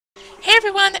Hey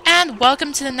everyone, and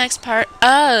welcome to the next part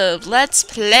of Let's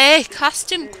Play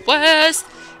Costume Quest.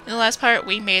 In the last part,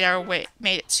 we made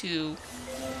it to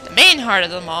the main heart of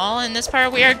the mall. In this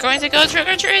part, we are going to go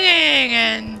trick-or-treating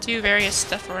and do various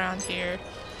stuff around here.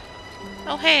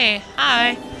 Oh hey,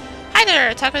 hi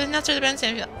there. Talk with the announcer the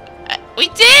bandstand. We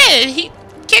did. He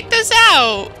kicked us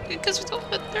out because we don't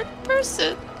have a third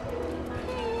person.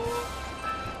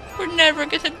 We're never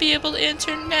gonna be able to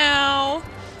enter now.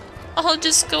 I'll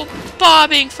just go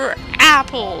bobbing for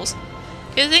apples.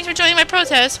 Okay, thanks for joining my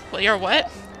protest. Well, you're what?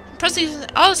 I'm protesting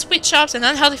all the sweet shops and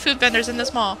unhealthy food vendors in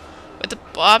this mall. With the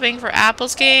bobbing for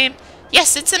apples game?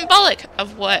 Yes, it's symbolic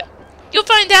of what? You'll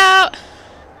find out!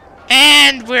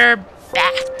 And we're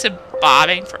back to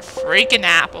bobbing for freaking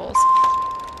apples.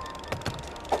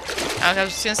 Okay, I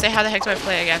was just gonna say, how the heck do I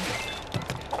play again?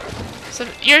 So,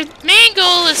 your main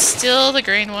goal is still the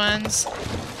green ones.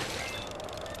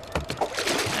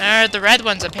 Or the red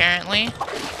ones, apparently.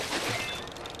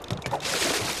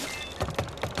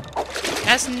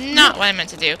 That's not what I meant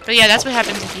to do. But yeah, that's what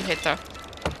happens if you hit the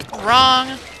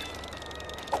wrong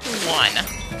one.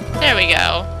 There we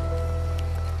go.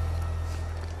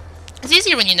 It's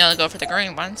easier when you know to go for the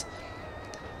green ones.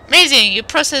 Amazing! You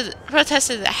protested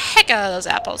the heck out of those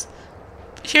apples.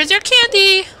 Here's your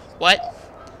candy! What?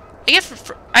 I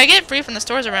get it free from the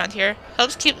stores around here.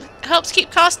 Helps keep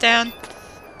costs down.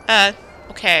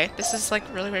 Okay, this is like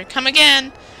really weird. Come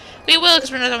again. We will,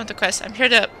 because we're not done with the quest. I'm here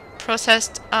to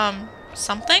protest,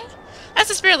 something? That's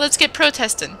the spirit, let's get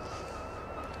protesting.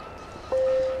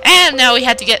 And now we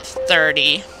had to get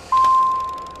 30.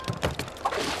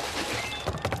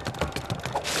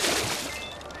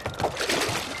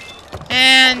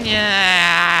 And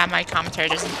yeah, my commentary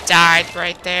just died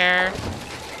right there.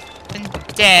 Been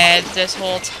dead this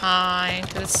whole time,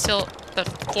 because it's still the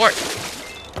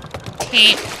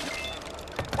 14th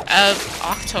of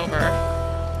October.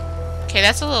 Okay,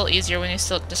 that's a little easier when you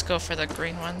still just go for the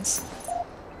green ones.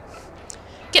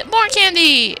 Get more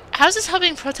candy! How's this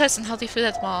helping protest unhealthy food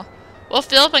at the mall? Well,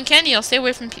 fill up on candy, you'll stay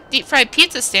away from deep-fried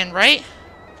pizza stand, right?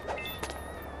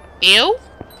 Ew?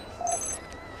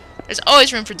 There's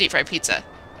always room for deep-fried pizza.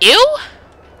 Ew?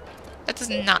 That does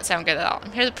not sound good at all.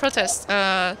 I'm here to protest.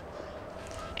 And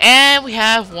we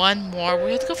have one more.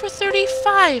 We have to go for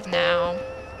 35 now.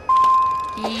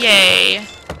 Yay.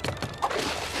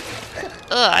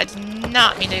 Ugh, I did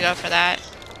not mean to go for that.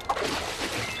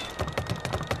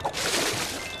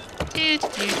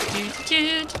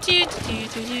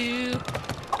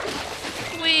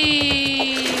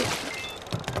 Whee!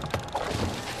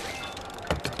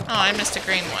 Oh, I missed a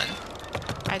green one.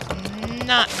 I did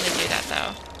not mean to do that,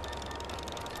 though.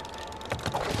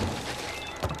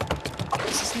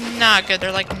 This is not good.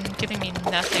 They're, like, giving me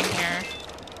nothing here.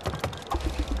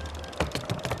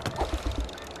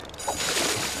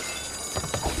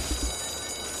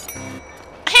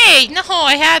 Hey, no,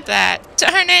 I had that.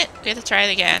 Darn it. We have to try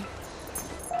it again.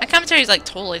 My commentary is like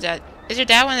totally dead. Is your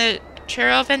dad one of the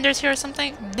churro vendors here or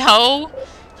something? No.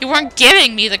 You weren't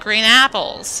giving me the green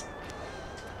apples.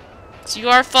 It's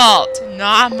your fault,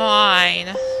 not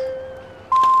mine.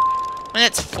 When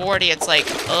it's 40, it's like,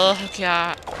 oh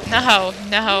god. No,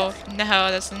 no,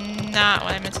 no, that's not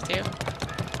what I meant to do.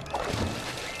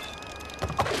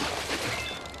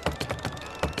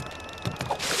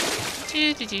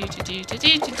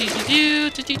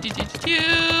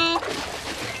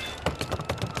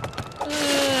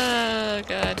 Oh,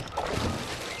 God.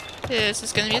 This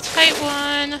is gonna be a tight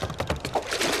one.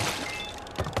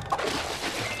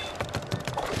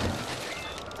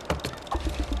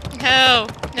 No,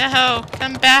 no,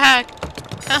 come back.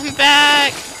 Come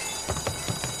back.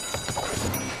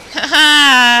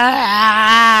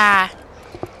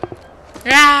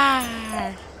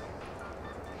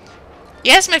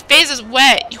 Yes, my face is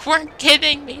wet. You weren't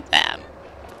giving me them.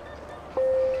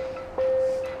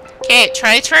 Okay,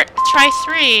 try 3.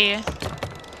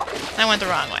 I went the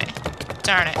wrong way.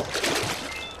 Darn it.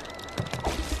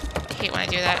 I hate when I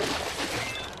do that.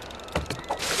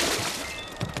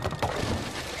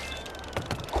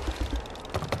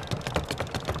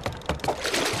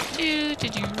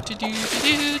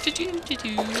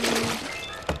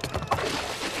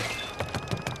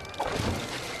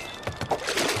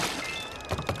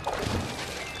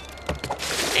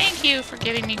 Thank you for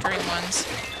giving me green ones.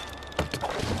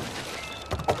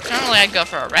 Normally I'd go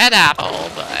for a red apple,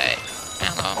 but I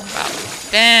don't know about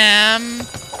them.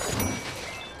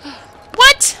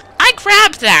 What? I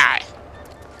grabbed that!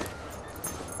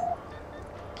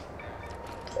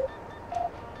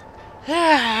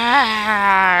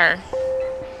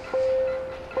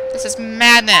 This is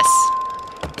madness.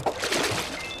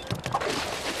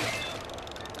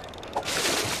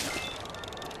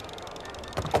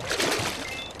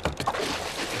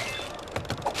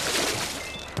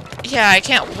 Yeah, I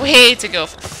can't wait to go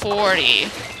for 40.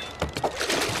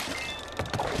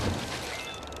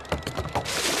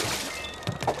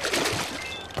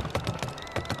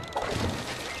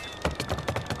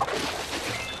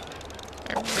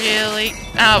 Really?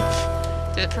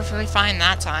 Oh, did it perfectly fine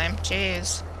that time.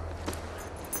 Jeez.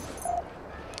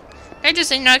 I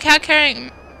just ignore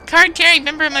card-carrying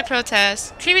member of my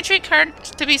protest. Creepy treat card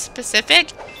to be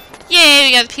specific. Yay,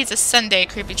 we got a Pizza Sunday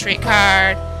creepy treat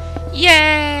card.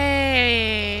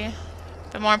 Yay!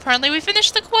 But more importantly, we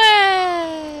finished the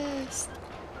quest!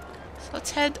 So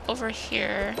let's head over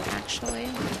here, actually.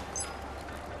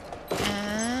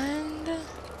 And...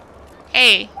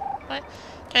 Hey, what?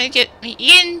 Trying to get me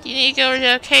in? You need to go to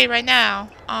the arcade right now.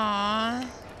 Aww.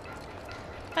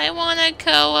 I wanna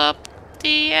go up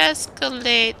the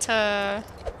escalator.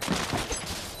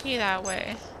 Be that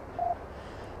way.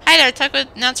 Hi there, talk with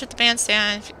announcer at the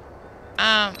bandstand.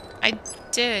 I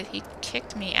did. He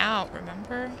kicked me out,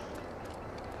 remember?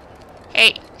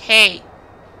 Hey, hey.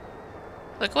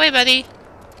 Look away, buddy.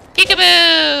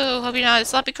 Peekaboo! Hope you're not a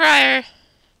sloppy crier.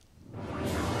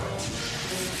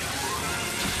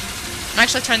 I'm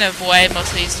actually trying to avoid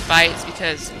most of these fights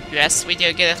because, yes, we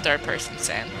do get a third person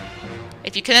sin.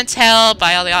 If you couldn't tell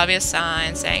by all the obvious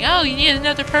signs saying, oh, you need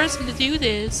another person to do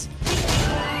this.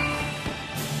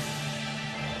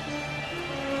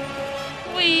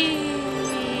 Whee!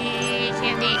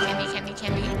 Candy, candy, candy,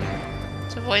 candy.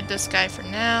 Let's avoid this guy for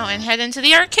now and head into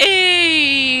the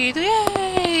arcade!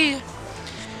 Yay!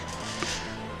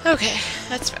 Okay,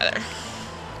 that's better.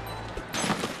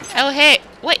 Oh, hey!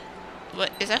 Wait!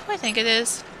 What? Is that who I think it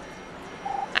is?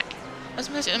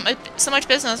 So much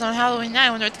business on Halloween night.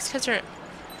 I wonder what these kids are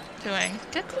doing.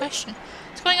 Good question.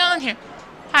 What's going on here?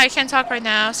 Hi, I can't talk right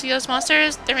now. See those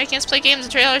monsters? They're making us play games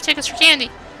and trade all our tickets for candy.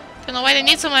 Don't know why they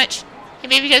need so much. Hey,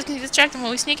 maybe you guys can distract them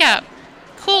while we sneak out.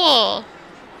 Cool!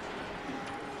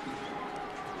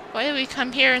 Why did we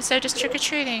come here instead of just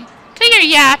trick-or-treating? Cut your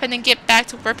yap and then get back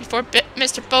to work before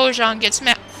Mr. Bojan gets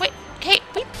mad. Wait, hey,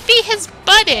 we beat his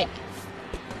buddy!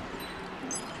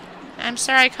 I'm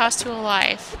sorry I cost you a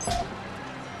life.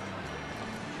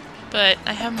 But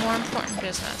I have more important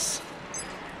business.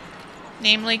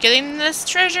 Namely, getting this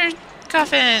treasure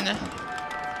coffin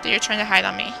that you're trying to hide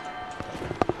on me.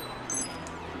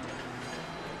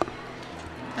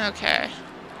 Okay.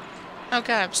 Oh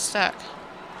god, I'm stuck.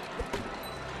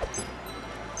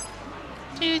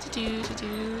 Okay,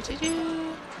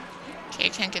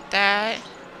 can't get that.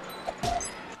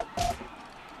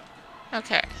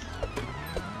 Okay.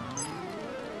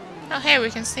 Oh hey, we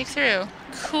can sneak through.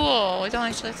 Cool, we don't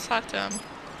actually have to talk to him.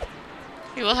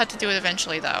 We will have to do it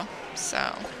eventually though,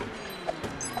 so...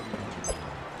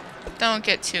 Don't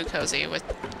get too cozy with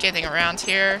getting around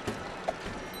here.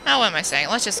 Oh, what am I saying?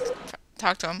 Let's just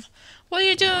talk to him. What are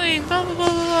you doing? Blah blah blah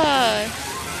blah blah.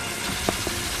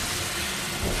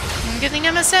 I'm getting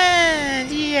MSN!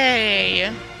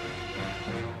 Yay!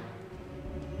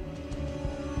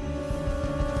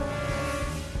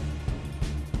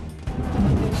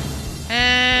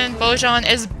 And Bojan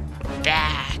is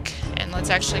back. And let's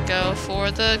actually go for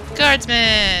the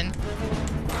guardsman.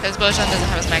 Because Bojan doesn't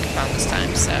have his microphone this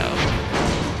time, so...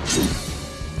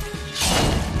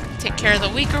 Take care of the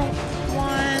weaker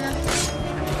one.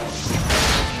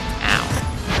 Ow.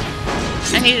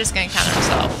 And he's just gonna counter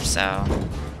himself, so...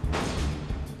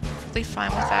 Be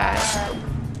fine with that.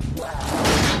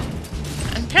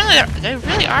 And apparently they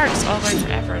really are just all going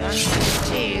forever, don't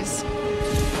they? Jeez.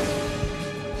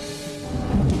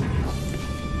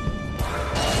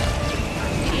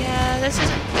 This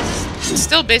is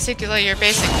still basically your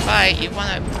basic fight. You want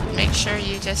to make sure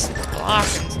you just block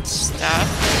and stuff.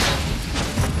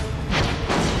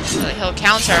 So that he'll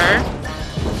counter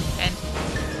and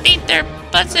beat their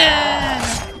butts in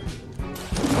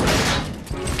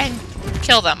and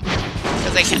kill them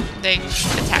because they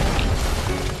attack me.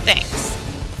 Thanks.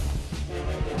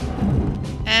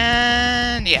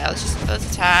 And yeah,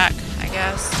 let's attack, I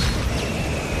guess.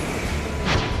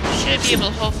 Should be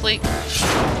able to hopefully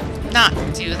not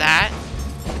do that.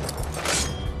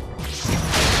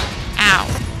 Ow.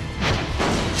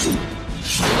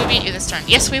 We will beat you this turn.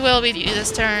 Yes, we will beat you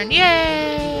this turn.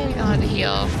 Yay! We don't have to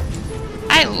heal.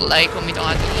 I like when we don't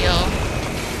have to heal.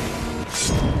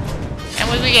 And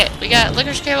what do we get? We got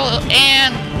licorice cable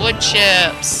and wood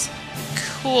chips.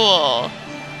 Cool.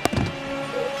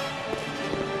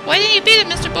 Why didn't you beat it,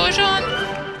 Mr. Bojan?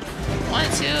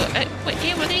 Wanted to. Wait,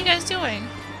 hey, what are you guys doing?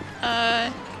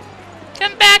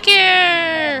 Come back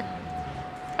here!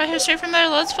 Right here, straight from there.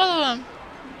 Let's follow him.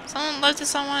 Someone left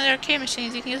this on one of their arcade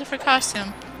machines. You can use it for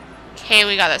costume. Okay,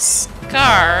 we got a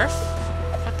scarf.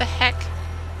 What the heck?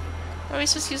 What are we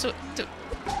supposed to use it?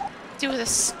 do with a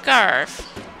scarf?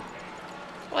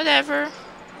 Whatever.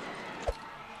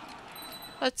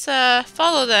 Let's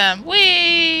follow them.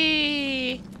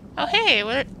 Whee! Oh hey,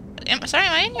 sorry,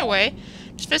 am I in your way?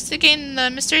 Just investigating the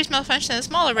mysterious malfunction in this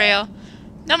monorail.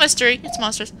 No mystery, it's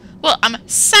monsters. Well, I'm a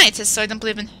scientist, so I don't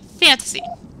believe in fantasy.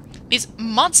 These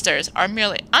monsters are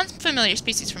merely unfamiliar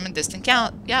species from a distant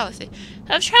galaxy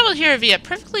that have traveled here via a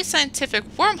perfectly scientific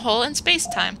wormhole in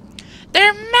space-time.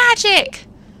 They're magic!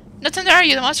 No time to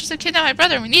argue, the monsters have kidnapped my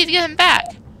brother and we need to get him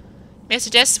back. May I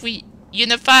suggest we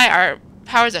unify our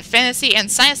powers of fantasy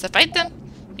and science to fight them?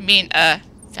 You mean,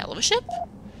 fellowship?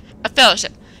 A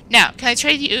fellowship. Now, can I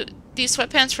trade you these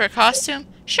sweatpants for a costume?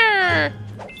 Sure!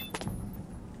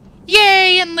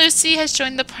 Yay! And Lucy has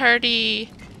joined the party.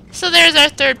 So there's our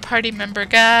third party member,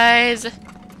 guys.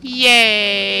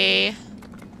 Yay!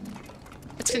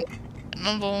 It's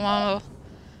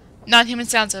non-human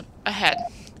sounds up ahead.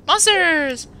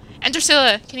 Monsters! And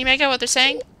Drusilla, can you make out what they're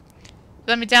saying? You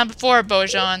let me down before,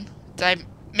 Bojan. Did I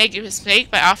make a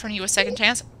mistake by offering you a second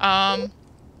chance? No.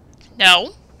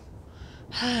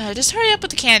 Just hurry up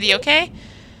with the candy, okay?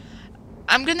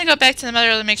 I'm gonna go back to the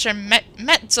mother to make sure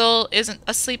Metzel isn't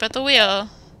asleep at the wheel.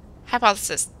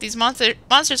 Hypothesis. These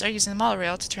monsters are using the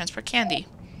monorail to transport candy.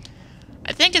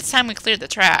 I think it's time we cleared the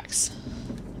tracks.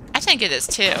 I think it is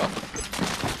too.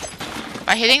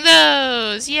 By hitting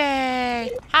those!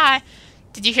 Yay! Hi!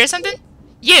 Did you hear something?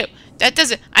 You! That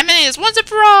does it! I'm in this once and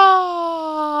for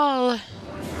all!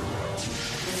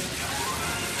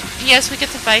 Yes, we get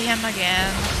to fight him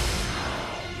again.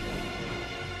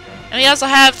 And we also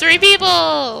have 3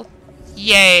 people!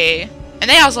 Yay! And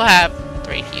they also have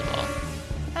 3 people.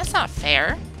 That's not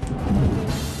fair.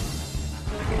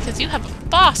 Because you have a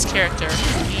boss character.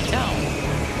 We don't.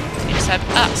 You just have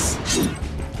us.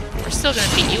 We're still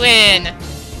gonna beat you in.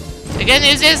 The good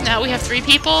news is now we have 3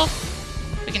 people.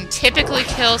 We can typically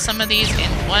kill some of these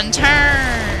in 1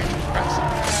 turn.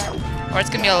 Or it's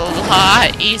gonna be a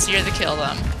lot easier to kill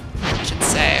them, I should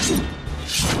say.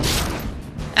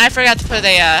 And I forgot to put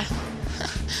a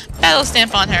battle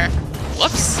stamp on her.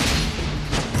 Whoops.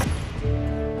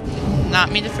 Not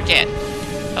mean to forget.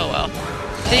 Oh well.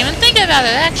 Didn't even think about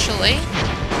it, actually.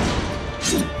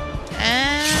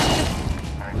 And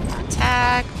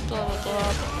attack, blah blah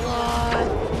blah blah.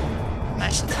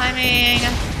 Match the timing.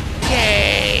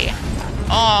 Yay.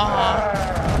 Aw.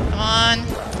 Come on.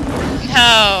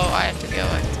 No, I have to go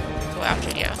after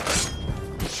you.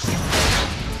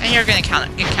 And you're gonna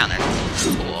get countered.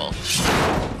 Cool.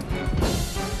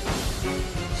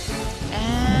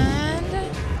 And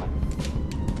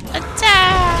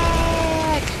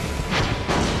attack!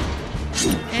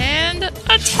 And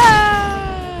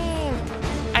attack!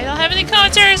 I don't have any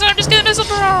commentary, so I'm just gonna missile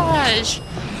barrage!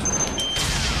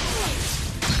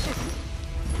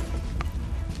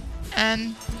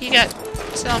 And he got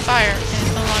set on fire, and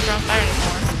he's no longer on fire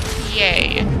anymore.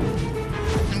 Yay.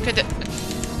 I'm good to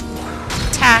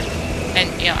attack and,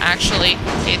 you know, actually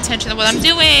pay attention to what I'm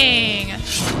doing!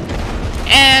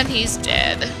 And he's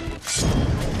dead.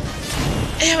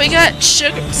 And we got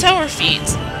sour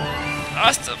feet.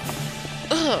 Awesome.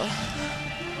 Ugh.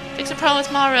 Fix the problem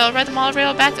with monorail. Ride the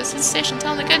monorail back to the station.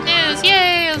 Tell them the good news.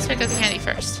 Yay! Let's pick up the candy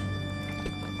first.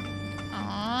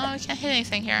 Aw, we can't hit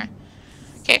anything here.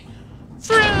 Okay.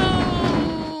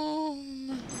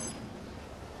 Vroom!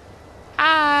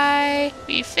 Hi!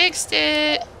 We fixed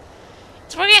it!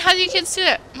 It's working. How do you kids do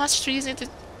that? Monsters are using it to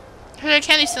for their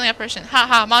candy stealing operation. Ha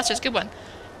ha, monsters, good one.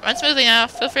 Run smoothly now.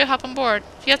 Feel free to hop on board.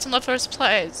 If you have some leftover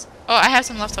supplies. Oh, I have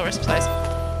some leftover supplies.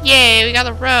 Yay, we got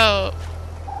a rope.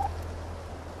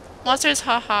 Monsters,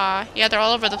 haha. Yeah, they're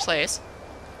all over the place.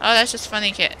 Oh, that's just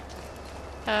funny, kid.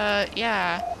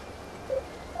 Yeah.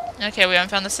 Okay, we haven't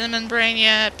found the cinnamon brain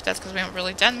yet, but that's because we haven't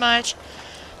really done much.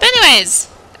 But anyways,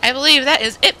 I believe that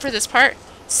is it for this part.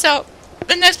 So,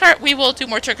 the next part, we will do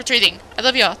more trick-or-treating. I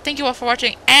love you all. Thank you all for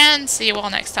watching, and see you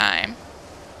all next time.